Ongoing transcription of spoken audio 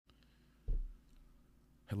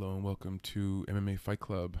Hello and welcome to MMA Fight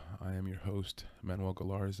Club. I am your host, Manuel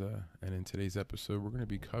Galarza, and in today's episode, we're going to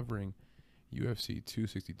be covering UFC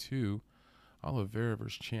 262, Oliveira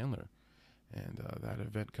versus Chandler. And that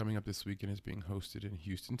event coming up this weekend is being hosted in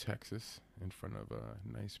Houston, Texas, in front of a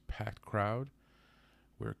nice packed crowd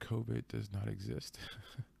where COVID does not exist.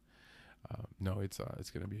 No, it's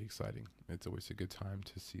going to be exciting. It's always a good time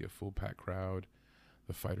to see a full packed crowd.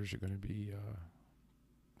 The fighters are going to be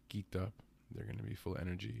geeked up. They're going to be full of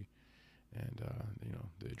energy, and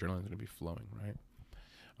the adrenaline's going to be flowing, right?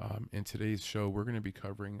 In today's show, we're going to be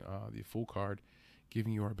covering the full card,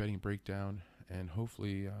 giving you our betting breakdown, and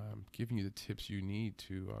hopefully giving you the tips you need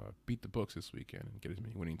to beat the books this weekend and get as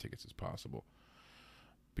many winning tickets as possible.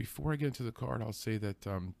 Before I get into the card, I'll say that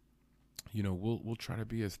we'll try to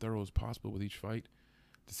be as thorough as possible with each fight.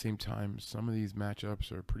 At the same time, some of these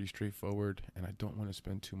matchups are pretty straightforward, and I don't want to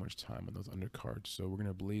spend too much time on those undercards. So we're going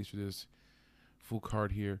to blaze through this full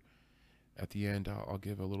card here. At the end, I'll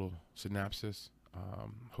give a little synopsis.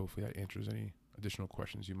 Hopefully that answers any additional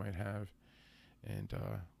questions you might have. And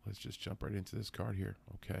let's just jump right into this card here.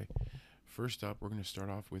 Okay. First up, we're going to start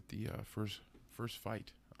off with the first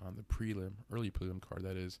fight on the early prelim card.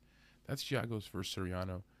 That's Giagos versus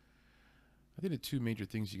Soriano. I think the two major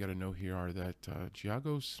things you got to know here are that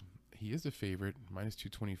Giagos, he is the favorite, minus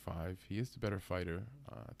 225. He is the better fighter.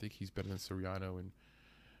 I think he's better than Soriano in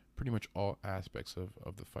pretty much all aspects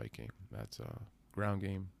of the fight game. That's ground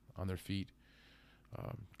game, on their feet,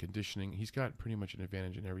 conditioning. He's got pretty much an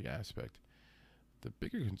advantage in every aspect. The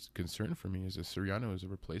bigger concern for me is that Soriano is a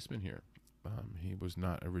replacement here. He was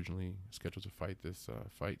not originally scheduled to fight this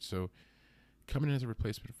fight. So coming in as a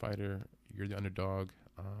replacement fighter, you're the underdog.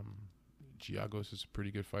 Giagos is a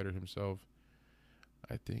pretty good fighter himself.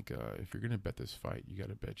 I think if you're going to bet this fight, you got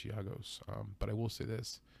to bet Giagos. But I will say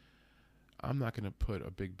this. I'm not going to put a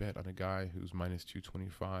big bet on a guy who's minus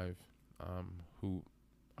 225, who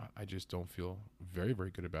I just don't feel very, very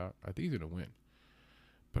good about. I think he's going to win.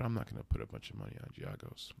 But I'm not going to put a bunch of money on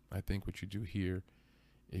Giagos. I think what you do here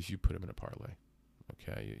is you put him in a parlay.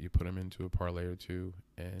 Okay, you put him into a parlay or two,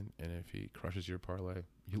 and if he crushes your parlay,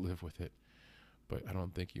 you live with it. But I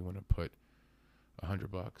don't think you want to put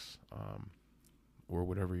 $100 or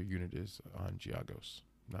whatever your unit is on Giagos.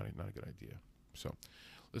 Not a good idea. So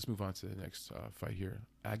let's move on to the next fight here.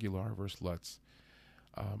 Aguilar versus Lutz.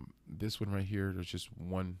 This one right here, there's just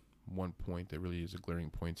one point that really is a glaring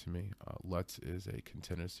point to me. Lutz is a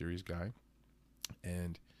contender series guy,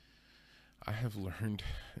 and I have learned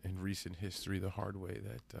in recent history the hard way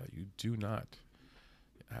that you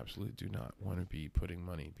absolutely do not want to be putting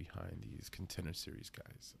money behind these contender series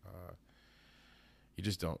guys. You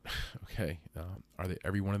just don't. Okay. Are they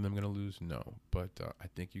every one of them going to lose? No. But I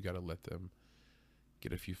think you got to let them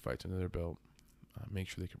get a few fights under their belt. Make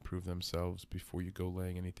sure they can prove themselves before you go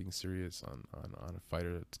laying anything serious on a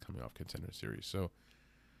fighter that's coming off contender series. So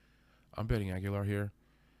I'm betting Aguilar here.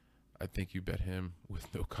 I think you bet him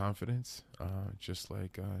with no confidence, just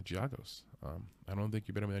like Giagos. I don't think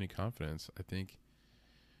you bet him with any confidence. I think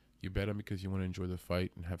you bet him because you want to enjoy the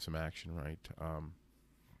fight and have some action, right?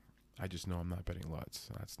 I just know I'm not betting Lutz.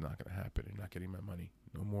 That's not going to happen. You're not getting my money.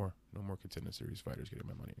 No more contender series fighters getting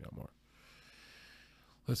my money. No more.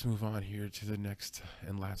 Let's move on here to the next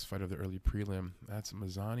and last fight of the early prelim. That's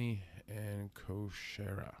Mazany and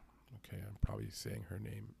Koshera. Okay, I'm probably saying her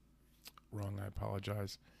name wrong. I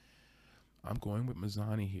apologize. I'm going with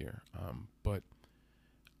Mazany here, but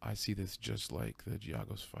I see this just like the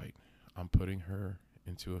Giagos fight. I'm putting her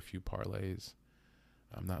into a few parlays.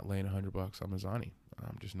 I'm not laying $100 on Mazany.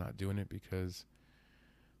 I'm just not doing it because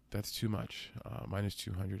that's too much. Minus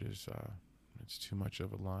 200 is it's too much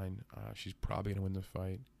of a line. She's probably gonna win the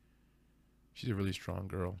fight. She's a really strong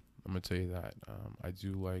girl. I'm gonna tell you that. I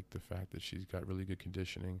do like the fact that she's got really good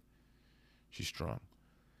conditioning. She's strong.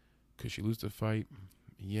 Could she lose the fight?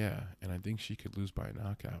 Yeah, and I think she could lose by a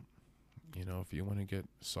knockout. You know, if you want to get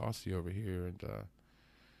saucy over here and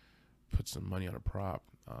put some money on a prop,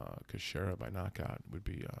 Koshera by knockout would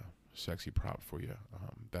be a sexy prop for you.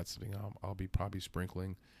 That's something I'll be probably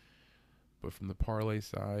sprinkling. But from the parlay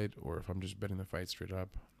side, or if I'm just betting the fight straight up,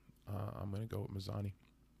 I'm going to go with Mazany.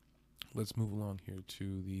 Let's move along here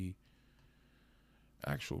to the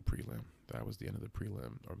actual prelim. That was the end of the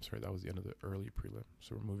prelim. Or I'm sorry, that was the end of the early prelim.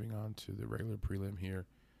 So we're moving on to the regular prelim here.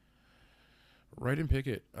 Wright and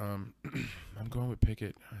Pickett. I'm going with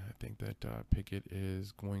Pickett. I think that Pickett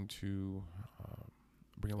is going to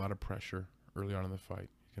bring a lot of pressure early on in the fight.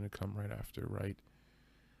 He's going to come right after Wright.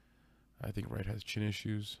 I think Wright has chin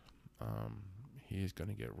issues. He is going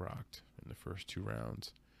to get rocked in the first 2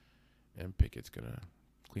 rounds, and Pickett's going to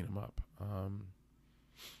clean him up.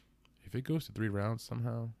 If it goes to 3 rounds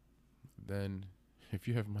somehow, then if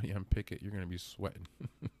you have money on Pickett, you're going to be sweating.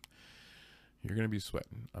 You're going to be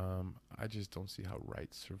sweating. I just don't see how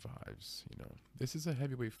Wright survives. This is a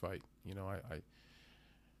heavyweight fight.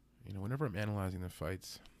 Whenever I'm analyzing the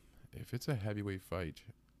fights, if it's a heavyweight fight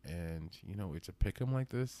and, it's a pick 'em like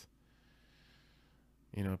this,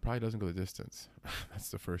 it probably doesn't go the distance.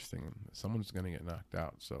 That's the first thing. Someone's going to get knocked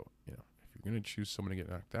out. So, if you're going to choose someone to get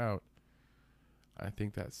knocked out, I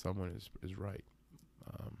think that someone is right.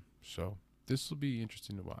 So this will be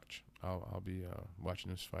interesting to watch. I'll be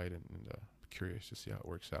watching this fight and curious to see how it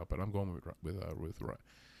works out. But I'm going with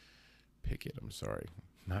Pickett. I'm sorry,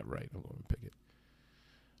 not Wright. I'm going with Pickett.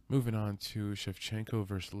 Moving on to Shevchenko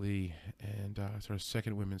versus Lee, and it's our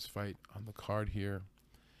second women's fight on the card here.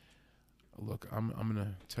 Look, I'm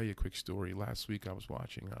gonna tell you a quick story. Last week I was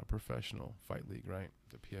watching a professional fight league, right,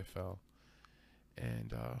 the PFL,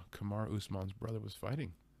 and Kamaru Usman's brother was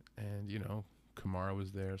fighting, and Kamaru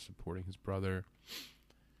was there supporting his brother,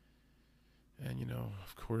 and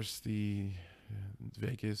of course the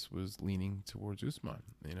Vegas was leaning towards Usman.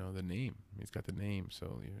 The name, he's got the name,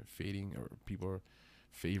 so fading, or people are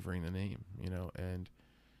favoring the name, and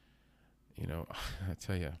I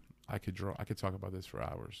tell you, I could talk about this for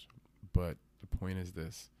hours, but the point is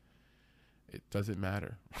this: it doesn't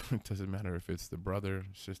matter. It doesn't matter if it's the brother,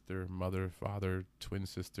 sister, mother, father, twin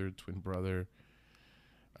sister, twin brother.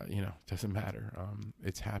 It doesn't matter.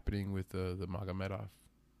 It's happening with the Magomedov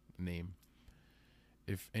name.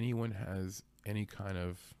 If anyone has any kind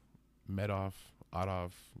of Medov,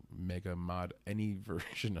 Adov, Mega Mod, any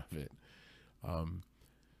version of it,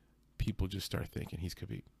 people just start thinking he's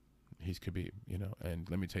Khabib. He's Khabib, and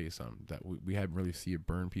let me tell you something, that we haven't really seen it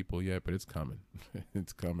burn people yet, but it's coming.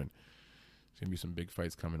 It's coming. There's going to be some big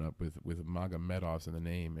fights coming up with Magomedovs in the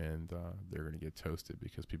name, and they're going to get toasted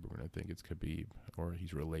because people are going to think it's Khabib, or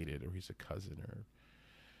he's related, or he's a cousin, or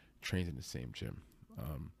trains in the same gym.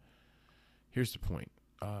 Here's the point.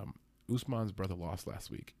 Usman's brother lost last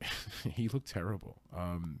week. He looked terrible.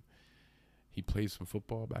 He played some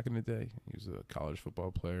football back in the day. He was a college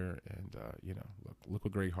football player, and look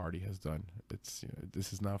what Greg Hardy has done. It's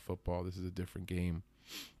this is not football. This is a different game.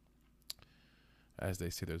 As they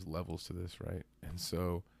say, there's levels to this, right? And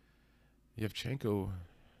so, Shevchenko,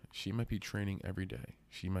 she might be training every day.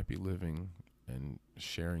 She might be living and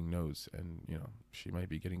sharing notes, and she might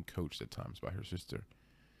be getting coached at times by her sister,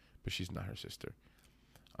 but she's not her sister.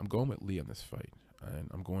 I'm going with Lee on this fight,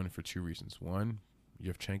 and I'm going for 2 reasons. One,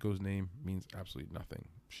 Shevchenko's name means absolutely nothing.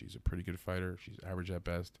 She's a pretty good fighter. She's average at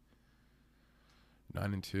best.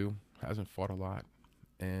 9-2, hasn't fought a lot,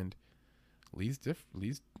 and Lee's a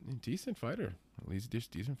decent fighter. Lee's a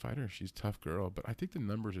decent fighter. She's a tough girl, but I think the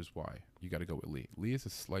numbers is why you got to go with Lee. Lee is a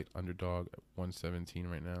slight underdog at 117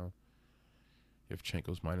 right now.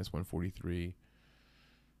 Shevchenko's minus 143.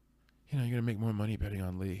 You're going to make more money betting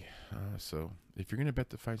on Lee. So if you're going to bet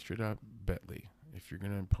the fight straight up, bet Lee. If you're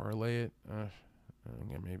going to parlay it,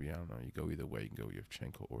 maybe, I don't know, you go either way. You can go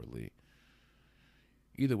Shevchenko or Lee.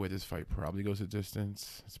 Either way, this fight probably goes a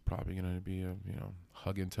distance. It's probably going to be a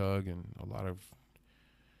hug and tug and a lot of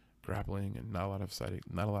grappling and not a lot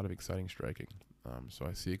of exciting striking. So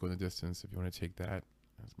I see it going the distance. If you want to take that,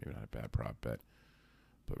 that's maybe not a bad prop bet.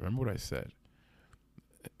 But remember what I said.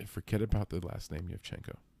 Forget about the last name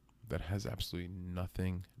Shevchenko. That has absolutely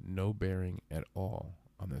nothing, no bearing at all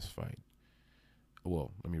on this fight.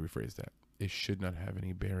 Well, let me rephrase that. It should not have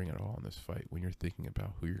any bearing at all on this fight when you're thinking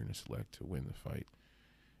about who you're going to select to win the fight.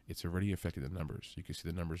 It's already affected the numbers. You can see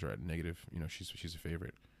the numbers are at negative. She's a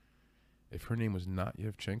favorite. If her name was not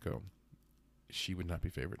Shevchenko, she would not be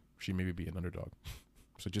favored. She maybe be an underdog.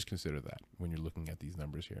 So just consider that when you're looking at these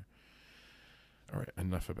numbers here. All right,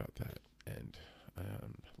 enough about that. And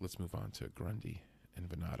let's move on to Grundy and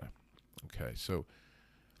Venata. Okay, so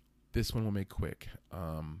this one we'll make quick.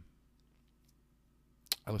 I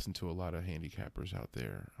listen to a lot of handicappers out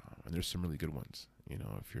there, and there's some really good ones.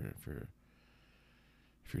 If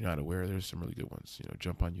you're not aware, there's some really good ones.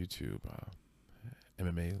 Jump on YouTube.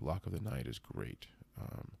 MMA Lock of the Night is great.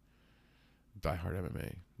 Die Hard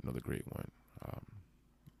MMA, another great one.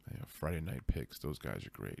 Friday Night Picks, those guys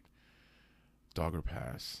are great. Dogger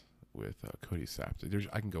Pass with Cody Sapter.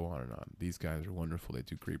 I can go on and on. These guys are wonderful. They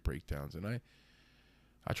do great breakdowns, and I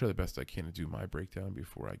try the best I can to do my breakdown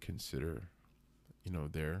before I consider,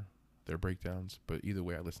 their breakdowns. But either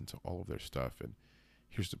way, I listen to all of their stuff, and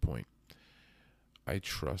here's the point. I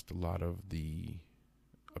trust a lot of the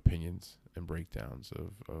opinions and breakdowns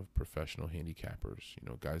of professional handicappers.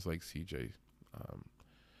 Guys like CJ.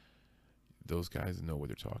 Those guys know what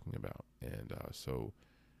they're talking about, and so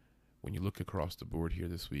when you look across the board here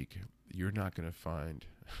this week, you're not going to find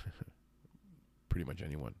pretty much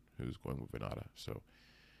anyone who's going with Venata. So,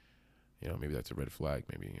 maybe that's a red flag.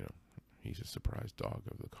 Maybe, he's a surprise dog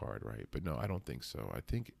of the card, right? But no, I don't think so. I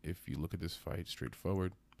think if you look at this fight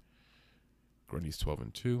straightforward, Grundy's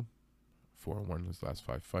 12-2, 4-1 in his last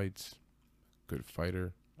 5 fights. Good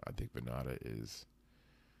fighter. I think Venata is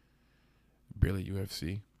barely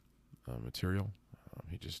UFC material.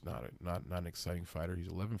 He's just not an exciting fighter. He's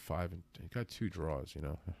 11-5 and he got 2 draws.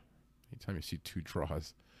 Anytime you see 2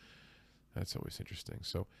 draws, that's always interesting.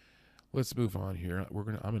 So let's move on here. I'm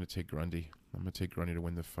gonna take Grundy. I'm gonna take Grundy to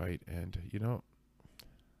win the fight, and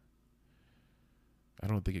I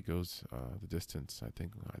don't think it goes the distance. I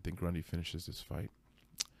think Grundy finishes this fight.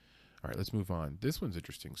 All right, let's move on. This one's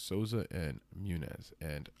interesting. Souza and Muniz,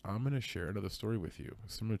 and I'm gonna share another story with you,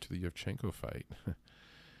 similar to the Yevchenko fight,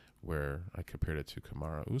 where I compared it to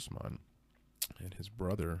Kamaru Usman and his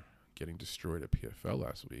brother getting destroyed at PFL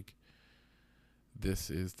last week. This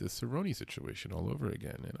is the Cerrone situation all over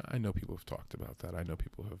again, and I know people have talked about that. I know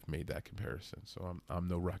people have made that comparison, so I'm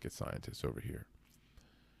no rocket scientist over here.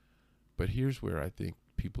 But here's where I think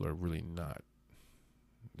people are really not.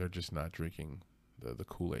 They're just not drinking the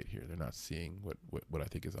Kool-Aid here. They're not seeing what I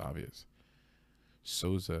think is obvious.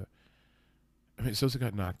 Souza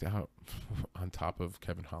got knocked out on top of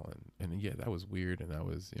Kevin Holland, and yeah, that was weird, and that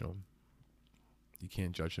was you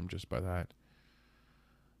can't judge him just by that.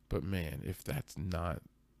 But man, if that's not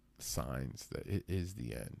signs that it is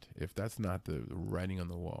the end, if that's not the writing on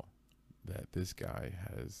the wall that this guy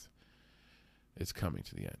it's coming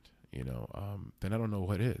to the end, then I don't know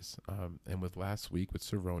what is. And with last week with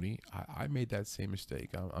Cerrone, I made that same mistake.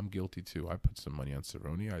 I'm guilty too. I put some money on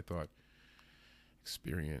Cerrone. I thought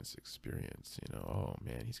experience, oh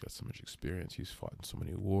man, he's got so much experience. He's fought in so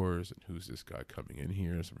many wars, and who's this guy coming in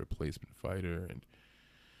here as a replacement fighter? And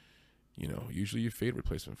usually you fade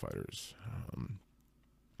replacement fighters.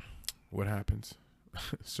 What happens?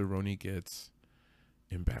 Cerrone gets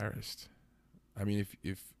embarrassed. I mean,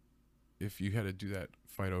 if you had to do that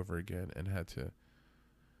fight over again and had to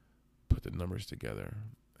put the numbers together,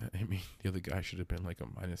 I mean, the other guy should have been like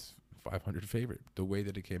a minus 500 favorite. The way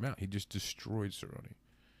that it came out, he just destroyed Cerrone.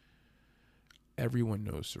 Everyone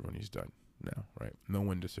knows Cerrone's done now, right? No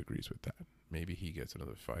one disagrees with that. Maybe he gets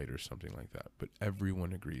another fight or something like that, but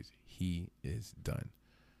everyone agrees he is done.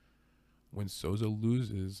 When Souza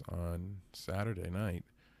loses on Saturday night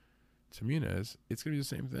to Muniz, it's going to be the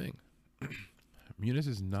same thing. Muniz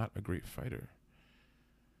is not a great fighter.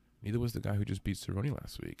 Neither was the guy who just beat Cerrone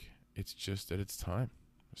last week. It's just that it's time.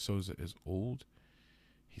 Souza is old.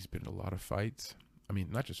 He's been in a lot of fights. I mean,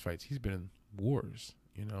 not just fights. He's been in wars,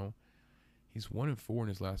 He's 1-4 in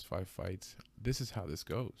his last 5 fights. This is how this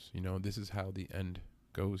goes. This is how the end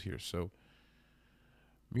goes here. So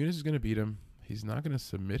Muniz is going to beat him. He's not going to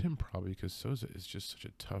submit him probably because Souza is just such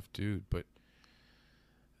a tough dude. But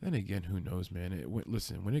then again, who knows, man?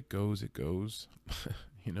 Listen, when it goes, it goes.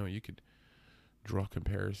 You could draw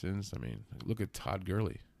comparisons. I mean, look at Todd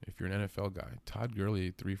Gurley. If you're an NFL guy, Todd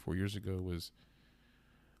Gurley 3-4 years ago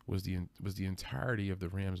was the entirety of the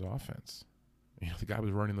Rams offense. The guy was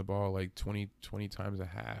running the ball like 20 times a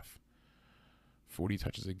half, 40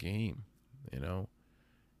 touches a game.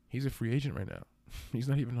 He's a free agent right now. He's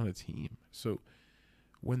not even on a team. So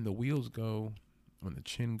when the wheels go, when the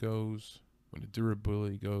chin goes, when the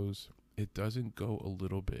durability goes, it doesn't go a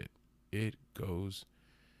little bit. It goes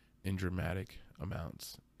in dramatic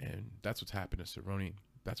amounts. And that's what's happened to Cerrone.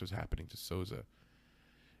 That's what's happening to Souza.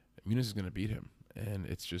 Muniz is going to beat him. And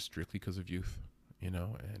it's just strictly because of youth, and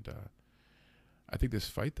I think this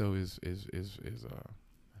fight though is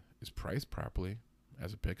priced properly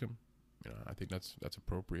as a pick'em. I think that's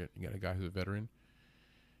appropriate. You got a guy who's a veteran,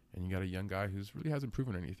 and you got a young guy who's really hasn't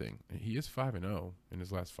proven anything. And he is 5-0 in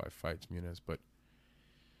his last 5 fights, Muniz, but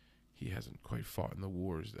he hasn't quite fought in the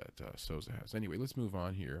wars that Souza has. Anyway, let's move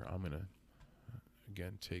on here. I'm gonna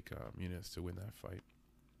again take Muniz to win that fight,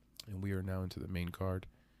 and we are now into the main card.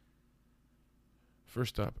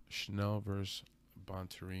 First up, Schnell versus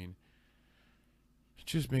Bontorin.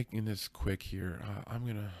 Just making this quick here. I'm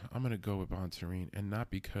gonna go with Bontorin, and not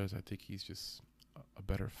because I think he's just a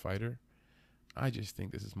better fighter. I just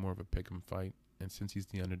think this is more of a pick'em fight, and since he's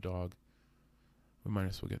the underdog, we might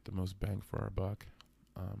as well get the most bang for our buck.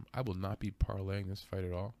 I will not be parlaying this fight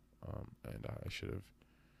at all, and I should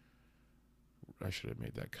have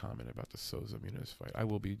made that comment about the Souza Muniz fight. I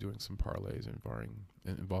will be doing some parlays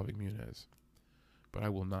involving Muniz. But I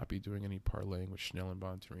will not be doing any parlaying with Schnell and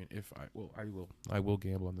Bontorin. I will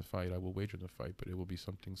gamble on the fight. I will wager on the fight, but it will be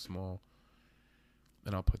something small,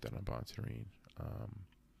 and I'll put that on Bontorin.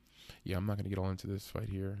 I'm not going to get all into this fight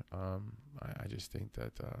here. I just think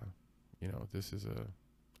that this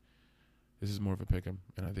This is more of a pick 'em,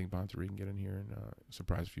 and I think Bontaree can get in here and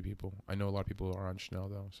surprise a few people. I know a lot of people are on Schnell,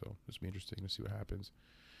 though, so this will be interesting to see what happens.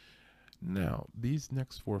 Now, these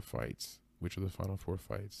next 4 fights, which are the final 4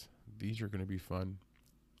 fights, these are going to be fun.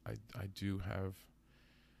 I do have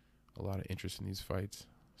a lot of interest in these fights,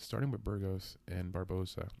 starting with Burgos and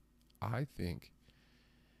Barboza. I think,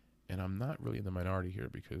 and I'm not really in the minority here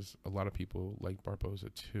because a lot of people like Barboza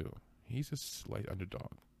too. He's a slight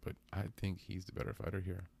underdog, but I think he's the better fighter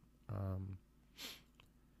here.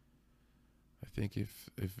 I think if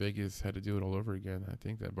Vegas had to do it all over again, I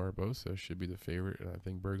think that Barboza should be the favorite, and I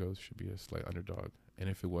think Burgos should be a slight underdog. And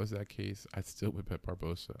if it was that case, I still would bet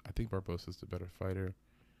Barboza. I think Barboza's the better fighter.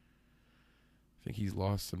 I think he's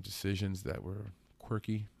lost some decisions that were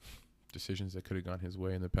quirky, decisions that could have gone his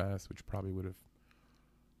way in the past, which probably would have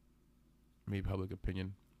made public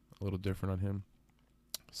opinion a little different on him.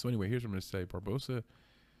 So anyway, here's what I'm going to say. Barboza,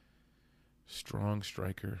 strong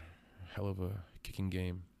striker, hell of a kicking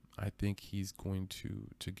game. I think he's going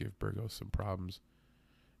to give Burgos some problems.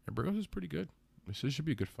 And Burgos is pretty good. This should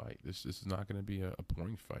be a good fight. This is not going to be a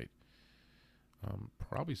boring fight.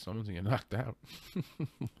 Probably someone's going to get knocked out.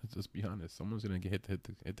 Let's just be honest. Someone's going to get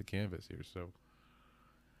hit the canvas here. So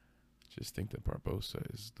just think that Barboza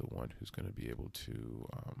is the one who's going to be able to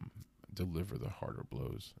deliver the harder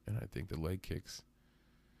blows. And I think the leg kicks,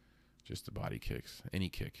 just the body kicks, any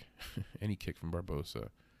kick, any kick from Barboza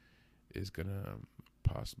is going to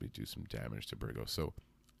possibly do some damage to Burgos. So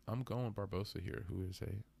I'm going Barboza here, who is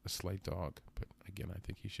a slight dog. But again, I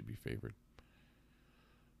think he should be favored.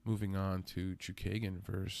 Moving on to Chookagian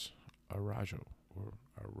versus Araujo.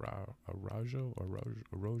 Araujo.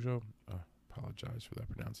 Apologize for that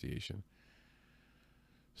pronunciation.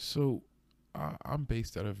 So I'm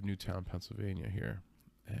based out of Newtown, Pennsylvania here.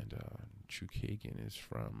 And Chookagian is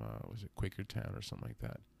from, was it Quakertown or something like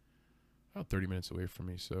that? About 30 minutes away from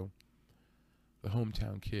me. So the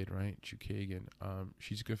hometown kid, right? Chookagian.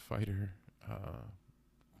 She's a good fighter,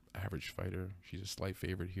 average fighter. She's a slight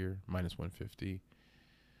favorite here, -150.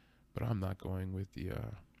 But I'm not going with the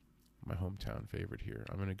my hometown favorite here.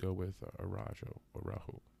 I'm going to go with Araujo.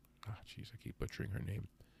 Jeez, I keep butchering her name.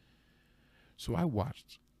 So I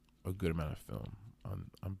watched a good amount of film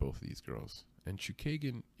on both of these girls. And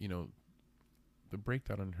Chookagian, you know, the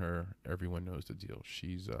breakdown on her, everyone knows the deal.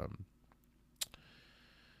 She's a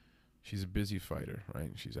busy fighter,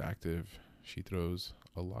 right? She's active. She throws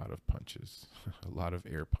a lot of punches, a lot of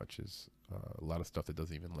air punches, a lot of stuff that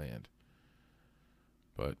doesn't even land.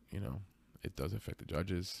 But, you know, it does affect the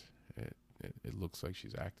judges. It looks like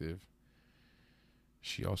she's active.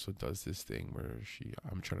 She also does this thing where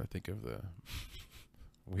I'm trying to think of the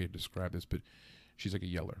way to describe this, but she's like a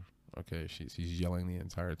yeller. Okay, she's yelling the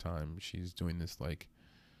entire time. She's doing this like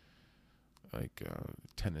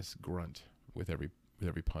tennis grunt with every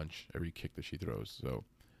punch, every kick that she throws. So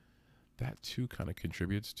that too kind of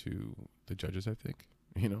contributes to the judges, I think.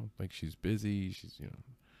 You know, like she's busy. She's, you know,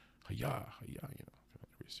 hi-ya, you know,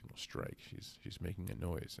 every single strike she's making a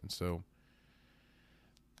noise, and so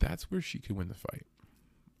that's where she can win the fight.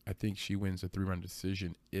 I think she wins a 3-round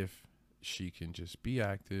decision if she can just be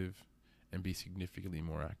active and be significantly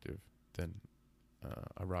more active than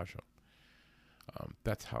Araujo.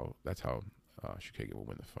 That's how Chookagian will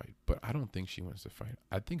win the fight. But I don't think she wins the fight.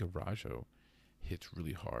 I think Araujo hits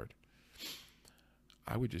really hard.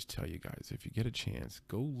 I would just tell you guys, if you get a chance,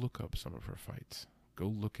 go look up some of her fights. Go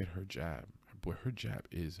look at her jab. Boy, her jab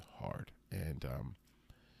is hard. And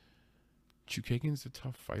Chookagian's a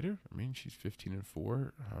tough fighter. I mean, she's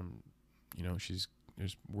 15-4. You know,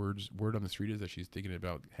 there's word on the street is that she's thinking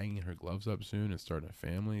about hanging her gloves up soon and starting a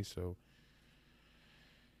family. So,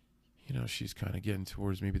 you know, she's kind of getting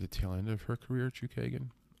towards maybe the tail end of her career, Chookagian.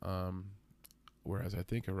 Whereas I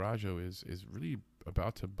think Araujo is really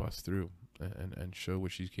about to bust through and show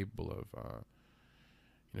what she's capable of.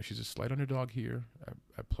 You know, she's a slight underdog here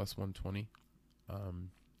at +120.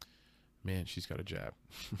 Man, she's got a jab.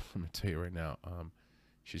 I'm going to tell you right now.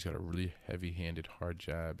 She's got a really heavy-handed, hard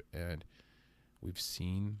jab. And we've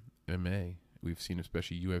seen MMA. We've seen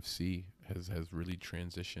especially UFC has really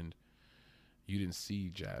transitioned. You didn't see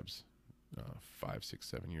jabs 5, 6,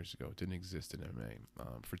 7 years ago. It didn't exist in MMA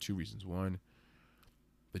for 2 reasons. One,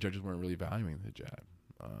 the judges weren't really valuing the jab.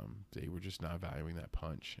 They were just not valuing that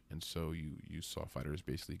punch. And so you saw fighters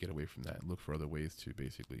basically get away from that and look for other ways to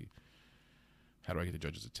basically, how do I get the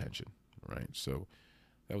judges' attention, right? So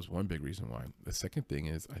that was one big reason why. The second thing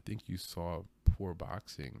is I think you saw poor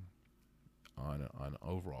boxing on an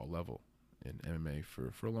overall level in MMA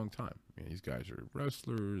for a long time. I mean, these guys are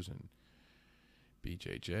wrestlers and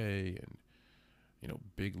BJJ and, you know,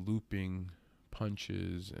 big looping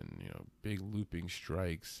punches and, you know, big looping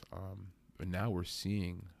strikes. But now we're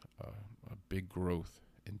seeing a big growth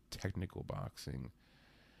in technical boxing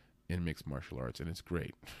in mixed martial arts, and it's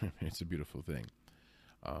great. It's a beautiful thing.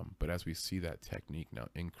 But as we see that technique now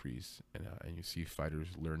increase, and you see fighters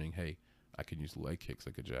learning, hey, I can use leg kicks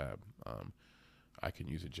like a jab. I can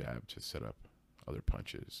use a jab to set up other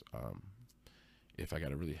punches. If I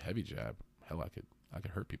got a really heavy jab, hell, I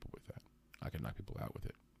could hurt people with that. I can knock people out with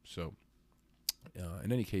it. So,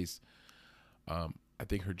 in any case, I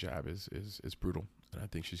think her jab is brutal, and I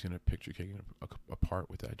think she's gonna picture kicking apart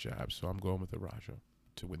with that jab. So I'm going with Araja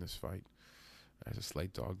to win this fight as a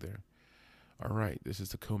slight dog there. All right, this is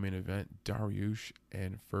the co-main event: Dariush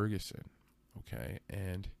and Ferguson. Okay,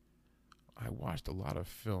 and I watched a lot of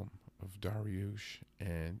film of Dariush,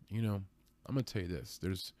 and I'm gonna tell you this: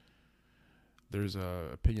 there's a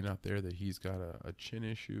opinion out there that he's got a chin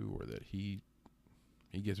issue, or that he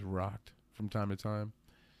gets rocked from time to time.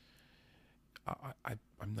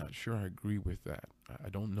 I'm not sure I agree with that. I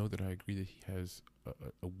don't know that I agree that he has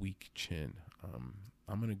a weak chin.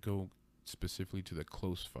 I'm gonna go specifically to the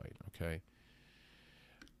close fight. Okay,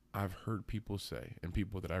 I've heard people say, and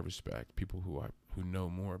people that I respect, people who know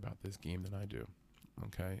more about this game than I do.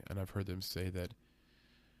 Okay, and I've heard them say that.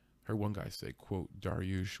 Heard one guy say, quote,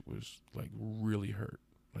 Dariush was like really hurt,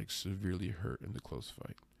 like severely hurt in the close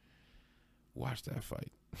fight. Watch that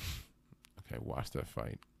fight. Okay, watch that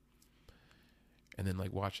fight. And then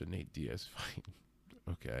like watch a Nate Diaz fight.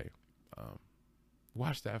 Okay.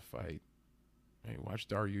 Watch that fight. Hey, watch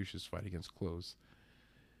Dariush's fight against Close.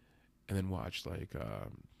 And then watch like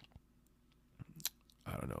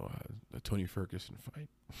I don't know, a Tony Ferguson fight.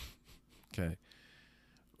 Okay.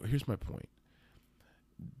 Well, here's my point.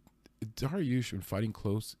 Dariush, when fighting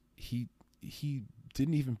Close, he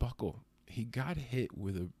didn't even buckle. He got hit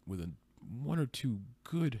with a one or two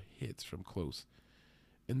good hits from Close,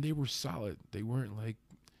 and they were solid. They weren't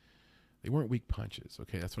weak punches.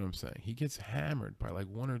 Okay, that's what I'm saying. He gets hammered by like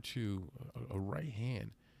one or two, a right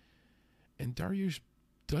hand, and Dariush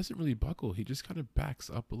doesn't really buckle. He just kind of backs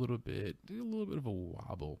up a little bit, a little bit of a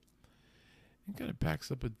wobble, and kind of backs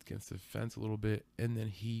up against the fence a little bit, and then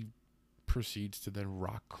he proceeds to then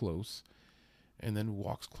rock Close, and then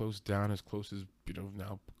walks Close down as Close as,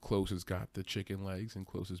 now Close has got the chicken legs and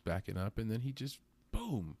Close is backing up, and then he just,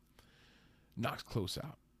 boom, knocks Close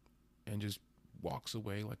out and just walks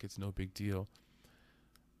away like it's no big deal.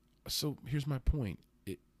 So here's my point.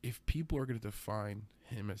 If people are going to define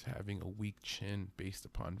him as having a weak chin based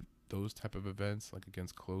upon those type of events, like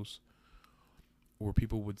against Close, or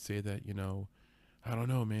people would say that, I don't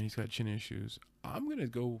know, man, he's got chin issues, I'm going to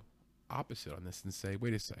go opposite on this and say,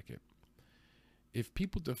 wait a second. If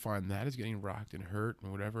people define that as getting rocked and hurt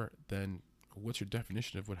and whatever, then what's your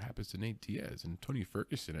definition of what happens to Nate Diaz and Tony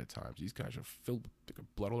Ferguson at times? These guys are filled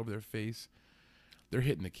with blood all over their face. They're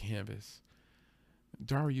hitting the canvas.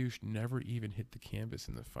 Dariush never even hit the canvas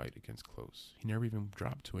in the fight against Close. He never even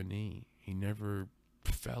dropped to a knee. He never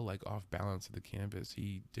fell like off balance of the canvas.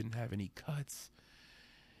 He didn't have any cuts.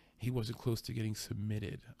 He wasn't close to getting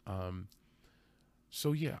submitted.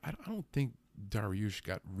 So yeah, I don't think Dariush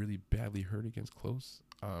got really badly hurt against Close.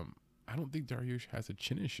 I don't think Dariush has a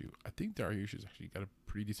chin issue. I think Dariush has actually got a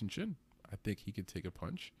pretty decent chin. I think he could take a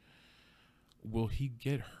punch. Will he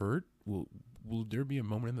get hurt? Will there be a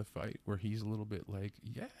moment in the fight where he's a little bit like,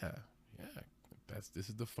 yeah, this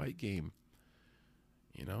is the fight game.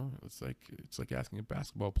 It's like asking a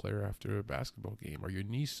basketball player after a basketball game, are your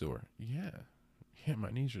knees sore? Yeah,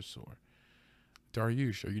 my knees are sore.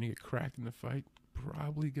 Dariush, are you gonna get cracked in the fight?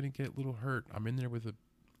 Probably gonna get a little hurt. I'm in there with a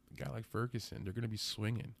guy like Ferguson. They're gonna be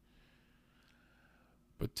swinging.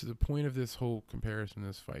 But to the point of this whole comparison,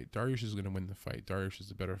 this fight, Dariush is gonna win the fight. Dariush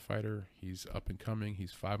is a better fighter. He's up and coming.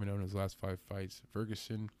 He's 5-0 in his last 5 fights.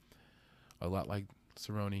 Ferguson, a lot like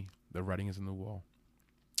Cerrone, the writing is on the wall.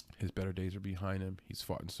 His better days are behind him. He's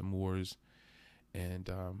fought in some wars, and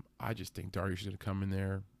I just think Dariush is gonna come in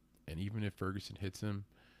there, and even if Ferguson hits him,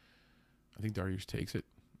 I think Dariush takes it.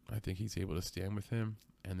 I think he's able to stand with him,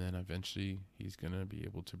 and then eventually he's going to be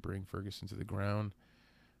able to bring Ferguson to the ground.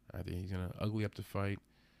 I think he's going to ugly up the fight.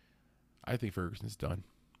 I think Ferguson's done.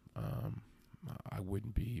 I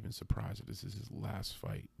wouldn't be even surprised if this is his last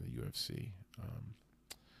fight in the UFC.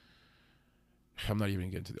 I'm not even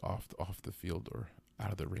getting to the off the field or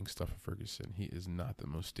out of the ring stuff of Ferguson. He is not the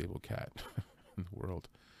most stable cat in the world.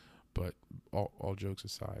 But all jokes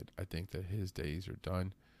aside, I think that his days are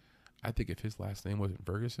done. I think if his last name wasn't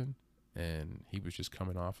Ferguson and he was just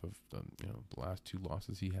coming off of the last 2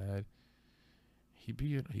 losses he had, he'd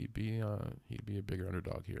be a bigger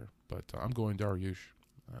underdog here. But I'm going Dariush.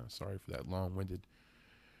 Sorry for that long-winded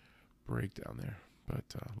breakdown there.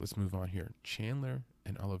 But let's move on here. Chandler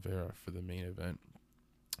and Oliveira for the main event.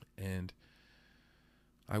 And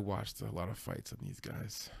I watched a lot of fights on these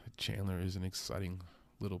guys. Chandler is an exciting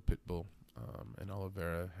little pit bull, and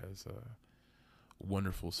Oliveira has a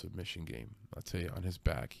wonderful submission game. I'll tell you, on his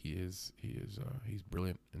back, he's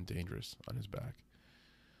brilliant and dangerous on his back.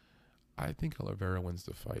 I think Oliveira wins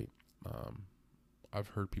the fight. I've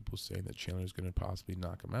heard people saying that Chandler's going to possibly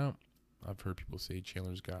knock him out. I've heard people say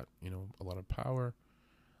Chandler's got, a lot of power.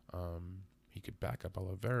 He could back up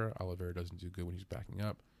Oliveira. Oliveira doesn't do good when he's backing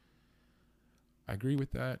up. I agree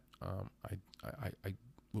with that.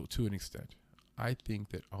 Well, to an extent. I think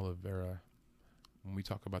that Oliveira, when we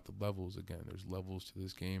talk about the levels, again, there's levels to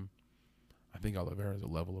this game. I think Oliveira is a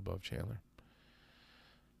level above Chandler.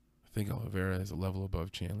 And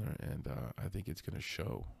I think it's going to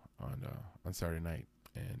show on Saturday night.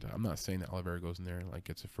 And I'm not saying that Oliveira goes in there and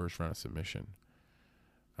gets a first round of submission.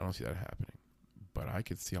 I don't see that happening. But I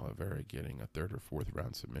could see Oliveira getting a third or fourth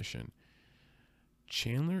round submission.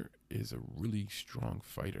 Chandler is a really strong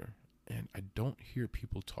fighter, and I don't hear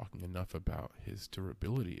people talking enough about his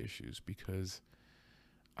durability issues because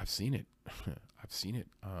I've seen it.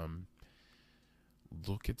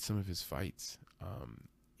 Look at some of his fights.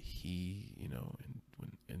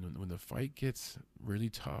 When the fight gets really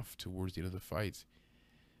tough towards the end of the fights,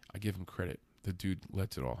 I give him credit. The dude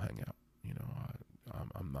lets it all hang out.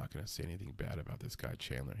 I'm not going to say anything bad about this guy,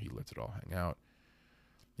 Chandler. He lets it all hang out.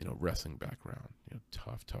 Wrestling background,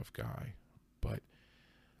 tough guy. But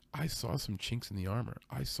I saw some chinks in the armor.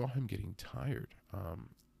 I saw him getting tired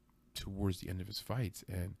towards the end of his fights.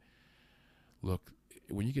 And look,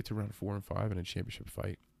 when you get to round 4 and 5 in a championship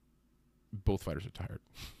fight, both fighters are tired.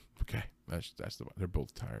 Okay, they're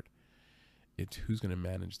both tired. It's who's going to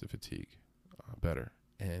manage the fatigue better.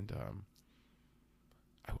 And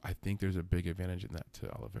I think there's a big advantage in that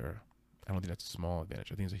to Oliveira. I don't think that's a small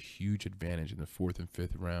advantage. I think it's a huge advantage in the 4th and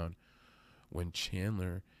 5th round when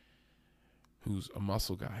Chandler, who's a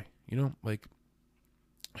muscle guy,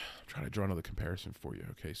 try to draw another comparison for you.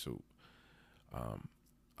 Okay, so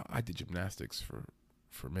I did gymnastics for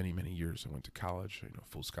many, many years. I went to college,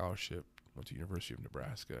 full scholarship, went to University of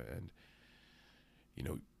Nebraska, and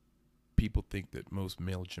people think that most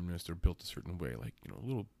male gymnasts are built a certain way,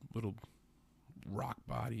 little rock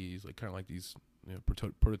bodies, kind of like these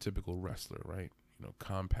prototypical wrestler, right?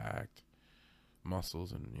 Compact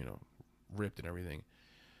muscles and ripped and everything.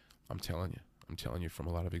 I'm telling you from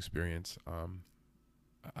a lot of experience. I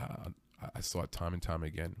saw it time and time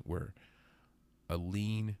again where a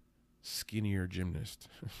lean, skinnier gymnast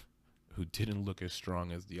who didn't look as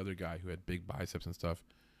strong as the other guy who had big biceps and stuff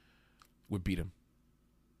would beat him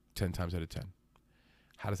 10 times out of 10.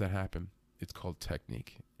 How does that happen? It's called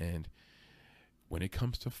technique. And when it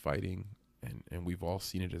comes to fighting, and we've all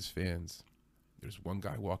seen it as fans, there's one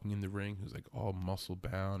guy walking in the ring who's all muscle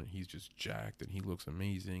bound and he's just jacked and he looks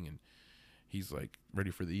amazing and he's ready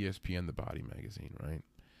for the ESPN The Body magazine, right? And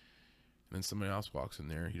then somebody else walks in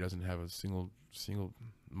there, he doesn't have a single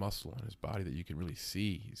muscle on his body that you can really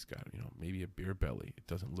see. He's got maybe a beer belly. It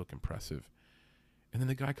doesn't look impressive. And then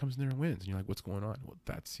the guy comes in there and wins and you're like, what's going on? Well,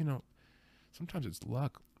 that's sometimes it's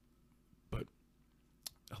luck, but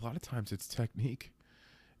a lot of times it's technique.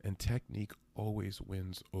 And technique always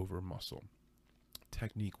wins over muscle.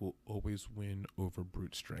 Technique will always win over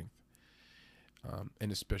brute strength.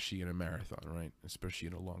 And especially in a marathon, right? Especially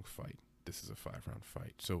in a long fight. This is a 5-round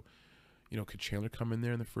fight. So, could Chandler come in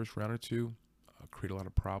there in the first round or two, create a lot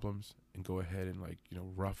of problems, and go ahead and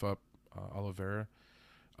rough up Oliveira,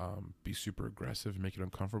 be super aggressive, make it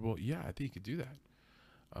uncomfortable? Yeah, I think he could do that.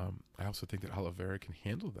 I also think that Oliveira can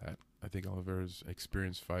handle that. I think Oliveira's an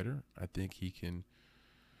experienced fighter. I think he can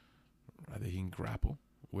grapple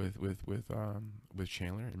with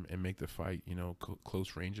Chandler and make the fight,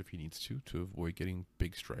 close range if he needs to avoid getting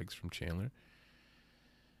big strikes from Chandler.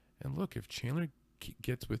 And look, if Chandler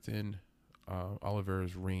gets within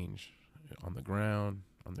Oliveira's range on the ground,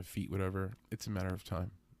 on the feet, whatever, it's a matter of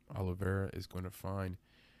time. Oliveira is going to find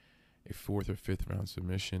a 4th or 5th round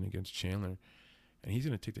submission against Chandler, and he's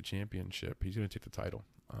going to take the championship. He's going to take the title.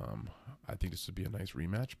 I think this would be a nice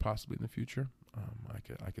rematch, possibly in the future.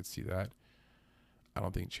 I could see that. I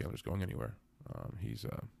don't think Chandler's going anywhere. He's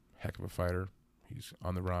a heck of a fighter. He's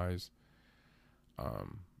on the rise.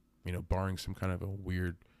 Barring some kind of a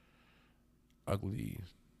weird, ugly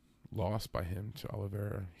loss by him to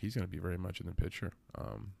Oliveira, he's going to be very much in the picture.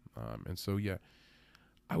 And so, yeah,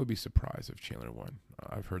 I would be surprised if Chandler won.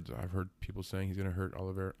 I've heard people saying he's going to hurt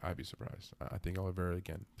Oliveira. I'd be surprised. I think Oliveira,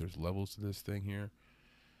 again, there's levels to this thing here.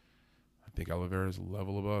 I think Oliveira is a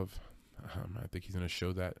level above. I think he's going to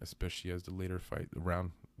show that, especially as the later fight, the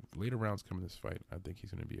round later rounds come in this fight, I think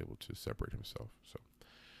he's going to be able to separate himself. So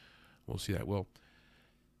we'll see that. Well,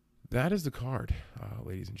 that is the card,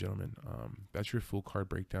 ladies and gentlemen. That's your full card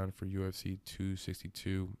breakdown for UFC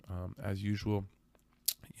 262. As usual,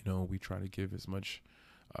 we try to give as much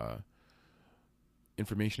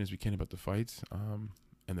information as we can about the fights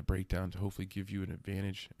and the breakdown to hopefully give you an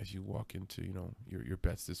advantage as you walk into your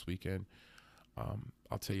bets this weekend.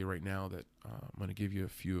 I'll tell you right now that I'm going to give you a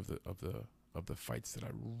few of the fights that I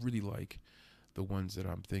really like, the ones that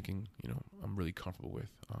I'm thinking I'm really comfortable with,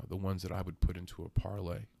 the ones that I would put into a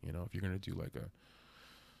parlay. If you're going to do like a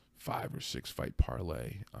 5 or 6 fight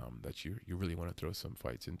parlay that you really want to throw some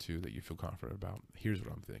fights into that you feel confident about, here's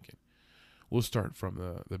what I'm thinking. We'll start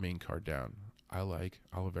from the main card down. I like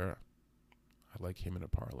Oliveira. I like him in a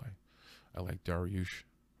parlay. I like Dariush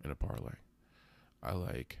in a parlay. I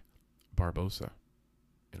like Barbosa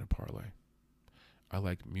in a parlay. I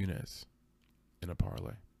like Muniz in a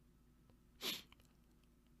parlay.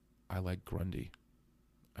 I like Grundy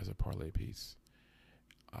as a parlay piece.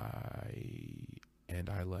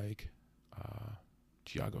 I like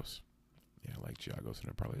Giagos. Yeah, I like Giagos in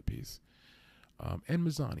a parlay piece. And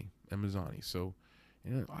Mazzani. So,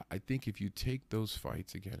 I think if you take those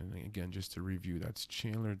fights again, just to review, that's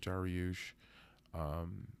Chandler, Dariush,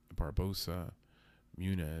 Barbosa,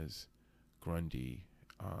 Muniz, Grundy,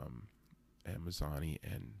 and Mazzani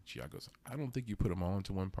and Giagos. I don't think you put them all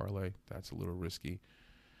into one parlay. That's a little risky.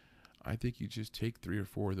 I think you just take 3 or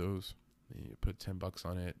 4 of those, and you put $10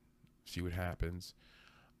 on it, see what happens.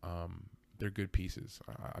 They're good pieces.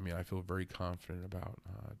 I feel very confident about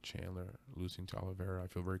Chandler losing to Oliveira. I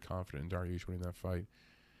feel very confident in Dariush winning that fight.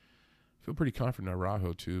 I feel pretty confident in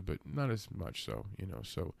Araujo too, but not as much so,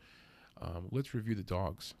 So let's review the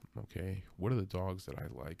dogs, okay? What are the dogs that I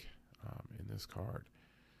like in this card?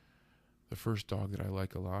 The first dog that I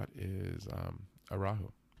like a lot is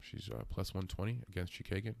Araujo. She's plus 120 against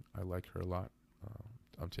Chikagan. I like her a lot.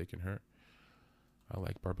 I'm taking her. I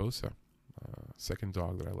like Barbosa. Second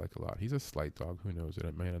dog that I like a lot. He's a slight dog. Who knows?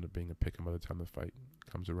 It may end up being a pick 'em by the time the fight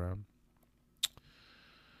comes around.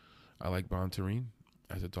 I like Bontarine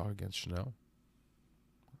as a dog against Chanel.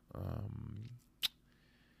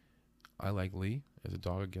 I like Lee as a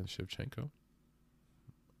dog against Shevchenko.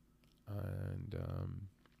 And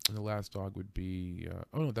the last dog would be...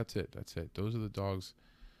 that's it. Those are the dogs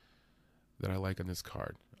that I like on this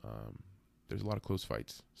card. There's a lot of close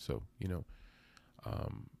fights. So,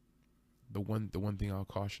 the one thing I'll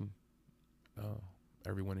caution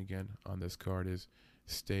everyone again on this card is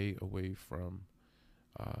stay away from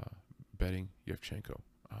betting Shevchenko.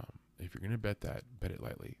 If you're going to bet that, bet it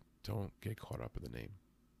lightly. Don't get caught up in the name.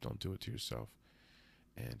 Don't do it to yourself.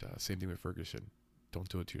 And same thing with Ferguson. Don't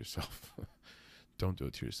do it to yourself. Don't do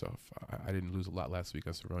it to yourself. I didn't lose a lot last week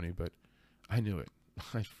on Cerrone, but I knew it.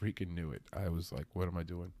 I freaking knew it. I was like, what am I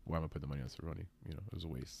doing? Why am I putting the money on Cerrone? It was a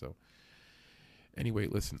waste. So anyway,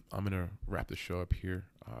 listen, I'm going to wrap the show up here.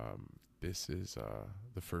 This is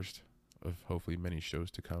the first of hopefully many shows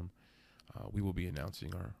to come. We will be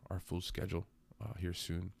announcing our full schedule here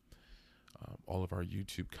soon. All of our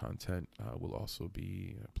YouTube content will also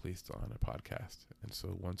be placed on a podcast. And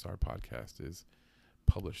so once our podcast is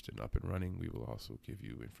published and up and running, we will also give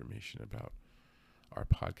you information about our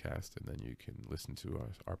podcast, and then you can listen to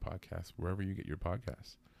our podcast wherever you get your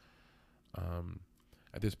podcasts.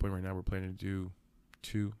 At this point right now, we're planning to do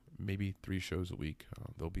 2, maybe 3 shows a week.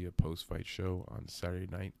 There'll be a post-fight show on Saturday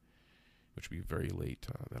night, which will be very late.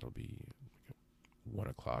 That'll be 1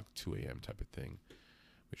 o'clock, 2 a.m. type of thing,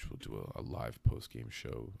 which we'll do a live post-game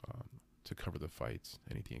show to cover the fights,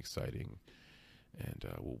 anything exciting, and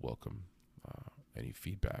we'll welcome any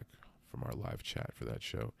feedback from our live chat for that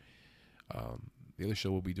show. The other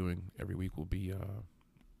show we'll be doing every week will be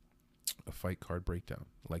a fight card breakdown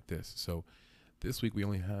like this. So this week we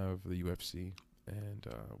only have the UFC, and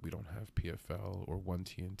we don't have PFL or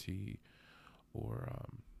 1TNT or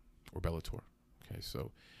Bellator. Okay,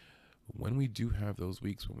 so when we do have those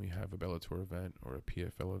weeks, when we have a Bellator event or a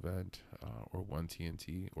PFL event or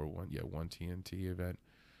 1TNT or 1TNT event,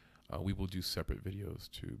 we will do separate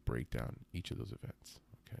videos to break down each of those events.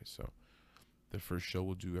 Okay, so the first show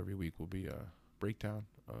we'll do every week will be a breakdown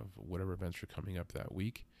of whatever events are coming up that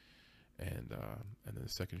week, and then the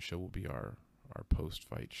second show will be our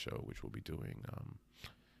post-fight show, which we'll be doing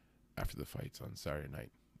after the fights on Saturday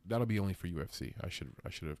night. That'll be only for UFC. I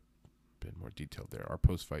should have been more detailed there. Our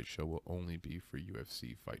post-fight show will only be for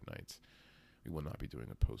UFC fight nights. We will not be doing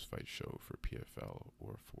a post-fight show for PFL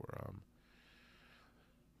or for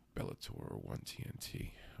Bellator or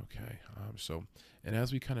 1TNT. Okay, so, and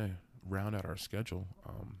as we kind of round out our schedule,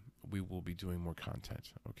 we will be doing more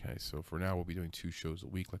content. Okay, so for now we'll be doing 2 shows a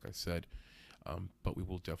week, like I said, but we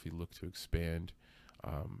will definitely look to expand,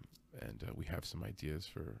 and we have some ideas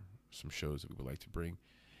for some shows that we would like to bring.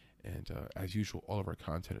 And as usual, all of our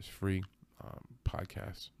content is free.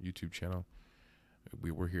 Podcast, YouTube channel.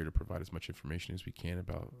 We're here to provide as much information as we can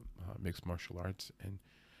about mixed martial arts and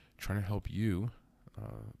trying to help you,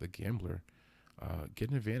 the gambler, get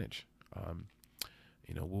an advantage.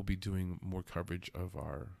 We'll be doing more coverage of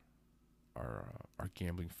our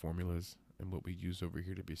gambling formulas and what we use over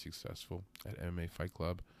here to be successful at MMA Fight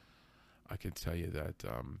Club. I can tell you that,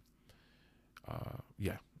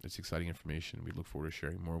 it's exciting information. We look forward to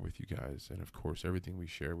sharing more with you guys. And of course, everything we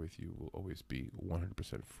share with you will always be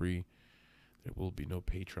 100% free. There will be no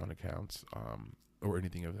Patreon accounts or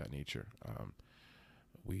anything of that nature.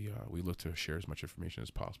 We look to share as much information as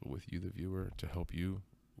possible with you, the viewer, to help you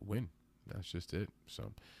win. That's just it.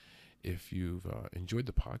 So if you've enjoyed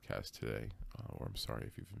the podcast today,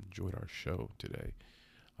 if you've enjoyed our show today,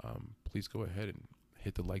 please go ahead and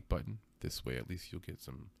hit the like button. This way, at least you'll get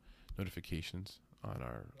some notifications on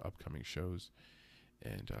our upcoming shows.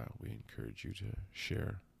 And we encourage you to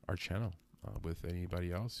share our channel with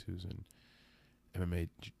anybody else who's an MMA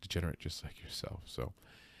degenerate just like yourself. So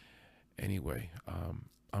anyway,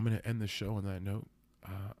 I'm going to end the show on that note.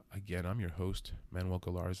 Again, I'm your host, Manuel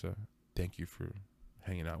Galarza. Thank you for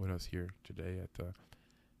hanging out with us here today at the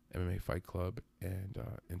MMA Fight Club. And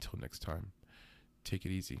until next time, take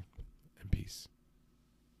it easy and peace.